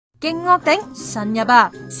勁惡頂，神入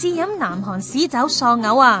啊！試飲南韓屎酒喪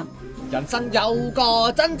嘔啊！人生有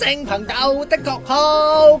個真正朋友的確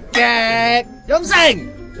好極飲勝，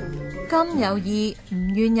咁猶豫唔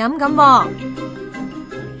願飲咁喎，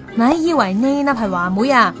咪以為呢粒係華妹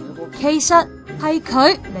啊？其實係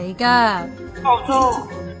佢嚟噶。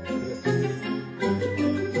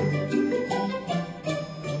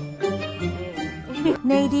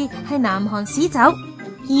呢啲係南韓屎酒，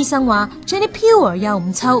醫生話將啲 pure 又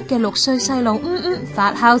唔臭嘅6歲細路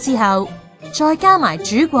發酵之後，再加埋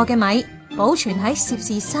煮過嘅米，保存喺攝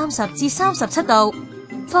氏30至37度，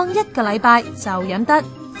放1個禮拜就飲得。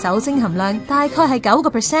酒精含量大概係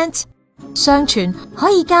9%，相傳可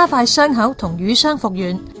以加快傷口同瘀傷復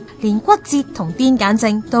原，連骨折同癲癇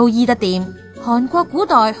症都醫得掂。韓國古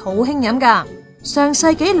代好興飲噶，上世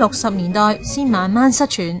紀60年代先慢慢失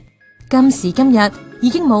傳，今時今日已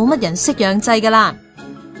經冇乜人識養製噶啦。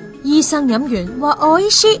醫生飲完話愛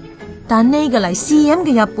舒，但呢個嚟試飲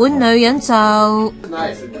嘅日本女人就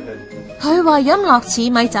佢話飲落似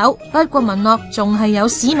米酒，不過聞落仲係有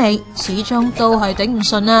屎味，始終都係頂唔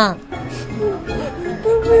順啊。